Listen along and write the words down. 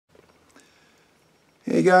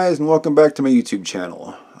Hey guys, and welcome back to my YouTube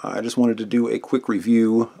channel. I just wanted to do a quick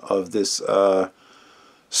review of this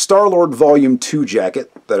StarLord Volume 2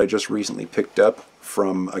 jacket that I just recently picked up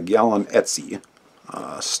from a gal on Etsy.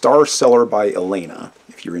 Star Seller by Elena,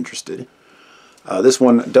 if you're interested. This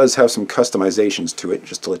one does have some customizations to it,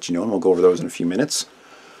 just to let you know, and we'll go over those in a few minutes.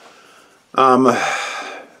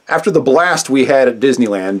 After the blast we had at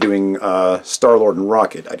Disneyland doing StarLord and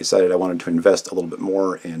Rocket, I decided I wanted to invest a little bit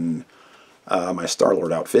more in my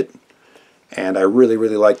StarLord outfit, and I really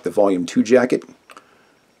liked the Volume 2 jacket,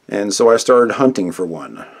 and so I started hunting for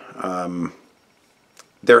one.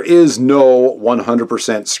 There is no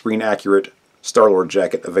 100% screen accurate StarLord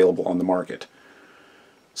jacket available on the market.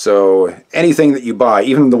 So anything that you buy,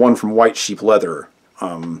 even the one from White Sheep Leather,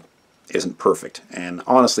 isn't perfect. And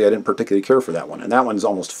honestly, I didn't particularly care for that one, and that one's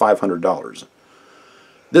almost $500.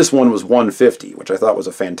 This one was $150, which I thought was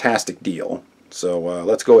a fantastic deal. So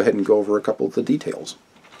let's go ahead and go over a couple of the details.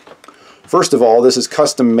 First of all, this is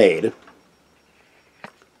custom made.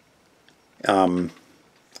 The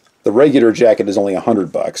regular jacket is only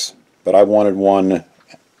 $100, but I wanted one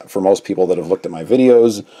for most people that have looked at my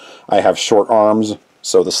videos. I have short arms,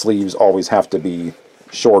 so the sleeves always have to be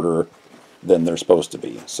shorter than they're supposed to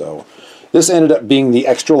be. So this ended up being the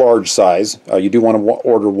extra large size. You do want to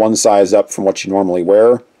order one size up from what you normally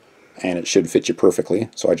wear, and it should fit you perfectly.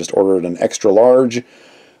 So I just ordered an extra large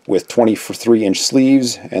with 23-inch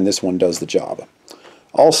sleeves, and this one does the job.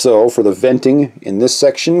 Also, for the venting in this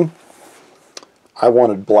section, I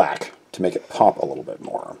wanted black to make it pop a little bit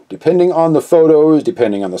more. Depending on the photos,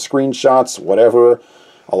 depending on the screenshots, whatever,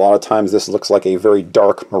 a lot of times this looks like a very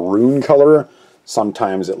dark maroon color.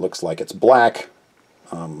 Sometimes it looks like it's black.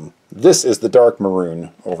 This is the dark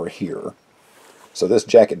maroon over here. So this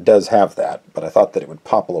jacket does have that, but I thought that it would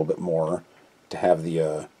pop a little bit more to have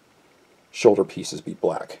the shoulder pieces be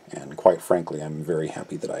black. And quite frankly, I'm very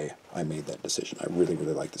happy that I made that decision. I really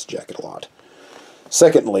like this jacket a lot.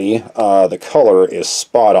 Secondly, the color is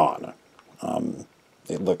spot on.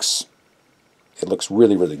 It looks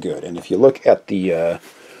really good. And if you look at the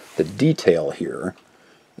detail here,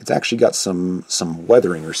 it's actually got some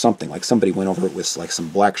weathering or something. Like somebody went over it with like some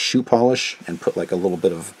black shoe polish and put like a little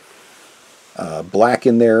bit of black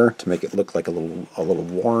in there to make it look like a little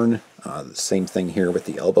worn. The same thing here with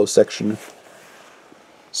the elbow section.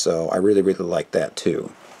 So I really like that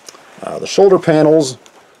too. The shoulder panels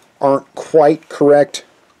aren't quite correct,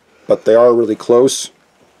 but they are really close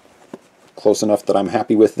enough that I'm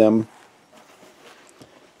happy with them.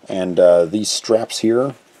 And these straps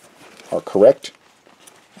here are correct,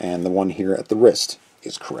 and the one here at the wrist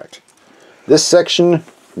is correct. This section,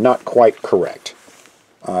 not quite correct.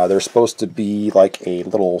 They're supposed to be like a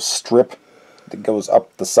little strip that goes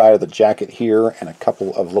up the side of the jacket here and a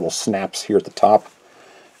couple of little snaps here at the top.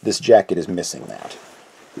 This jacket is missing that.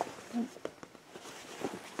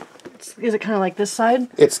 Is it kind of like this side?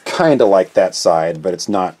 It's kind of like that side, but it's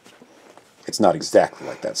not exactly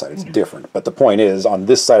like that side. It's different. But the point is, on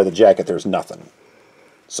this side of the jacket, there's nothing.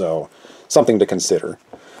 So, something to consider.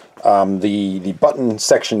 The button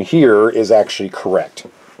section here is actually correct,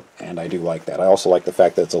 and I do like that. I also like the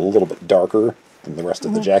fact that it's a little bit darker than the rest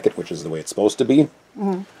of the jacket, which is the way it's supposed to be.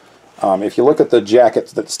 If you look at the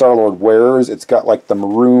jackets that StarLord wears, it's got like the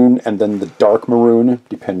maroon and then the dark maroon,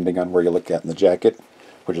 depending on where you look at in the jacket,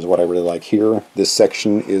 which is what I really like here. This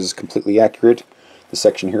section is completely accurate. The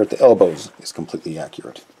section here at the elbows is completely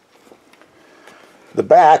accurate. The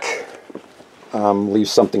back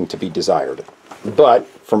leaves something to be desired. But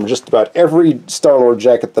from just about every StarLord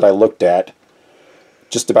jacket that I looked at,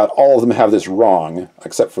 just about all of them have this wrong,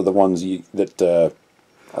 except for the ones that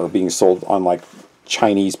are being sold on like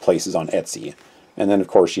Chinese places on Etsy. And then of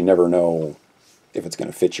course you never know if it's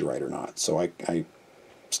going to fit you right or not. So I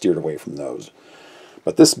steered away from those.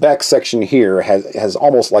 But this back section here has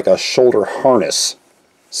almost like a shoulder harness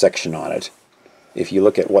section on it, if you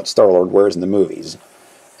look at what StarLord wears in the movies.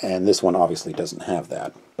 And this one obviously doesn't have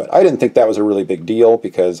that. But I didn't think that was a really big deal,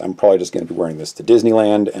 because I'm probably just going to be wearing this to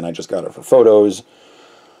Disneyland, and I just got it for photos.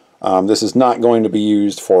 This is not going to be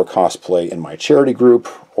used for cosplay in my charity group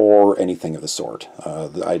or anything of the sort.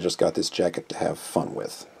 I just got this jacket to have fun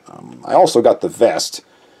with. I also got the vest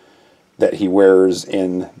that he wears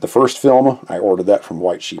in the first film. I ordered that from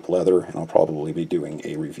White Sheep Leather, and I'll probably be doing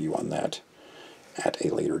a review on that at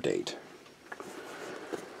a later date.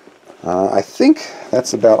 I think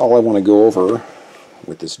that's about all I want to go over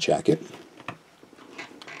with this jacket.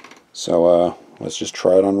 So let's just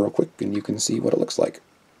try it on real quick and you can see what it looks like.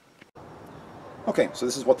 Okay, so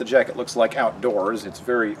this is what the jacket looks like outdoors. It's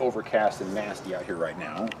very overcast and nasty out here right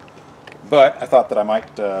now. But I thought that I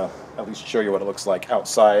might at least show you what it looks like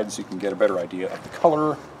outside so you can get a better idea of the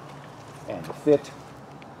color and the fit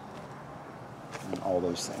and all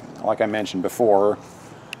those things. Like I mentioned before,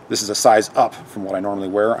 this is a size up from what I normally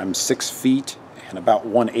wear. I'm 6 feet and about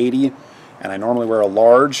 180, and I normally wear a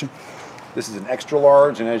large. This is an extra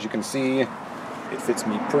large, and as you can see, it fits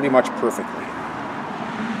me pretty much perfectly.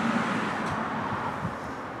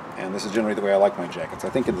 And this is generally the way I like my jackets. I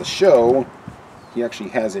think in the show, he actually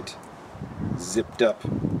has it zipped up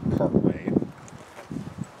part way.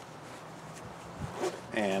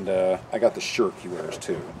 And I got the shirt he wears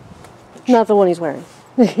too. Not the one he's wearing.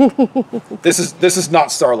 This is not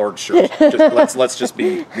StarLord's shirt. Let's just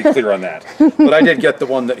be clear on that. But I did get the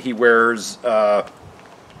one that he wears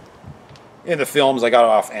in the films. I got it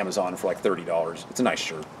off Amazon for like $30. It's a nice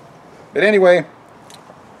shirt. But anyway,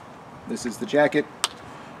 this is the jacket.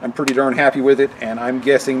 I'm pretty darn happy with it, and I'm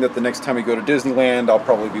guessing that the next time we go to Disneyland, I'll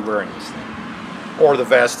probably be wearing this thing. Or the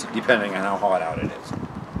vest, depending on how hot out it is.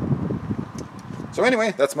 So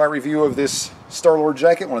anyway, that's my review of this StarLord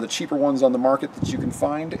jacket, one of the cheaper ones on the market that you can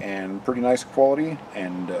find, and pretty nice quality,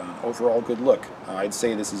 and overall good look. I'd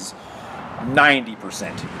say this is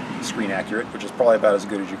 90% screen accurate, which is probably about as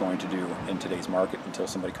good as you're going to do in today's market until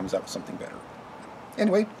somebody comes out with something better.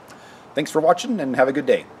 Anyway, thanks for watching, and have a good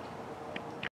day.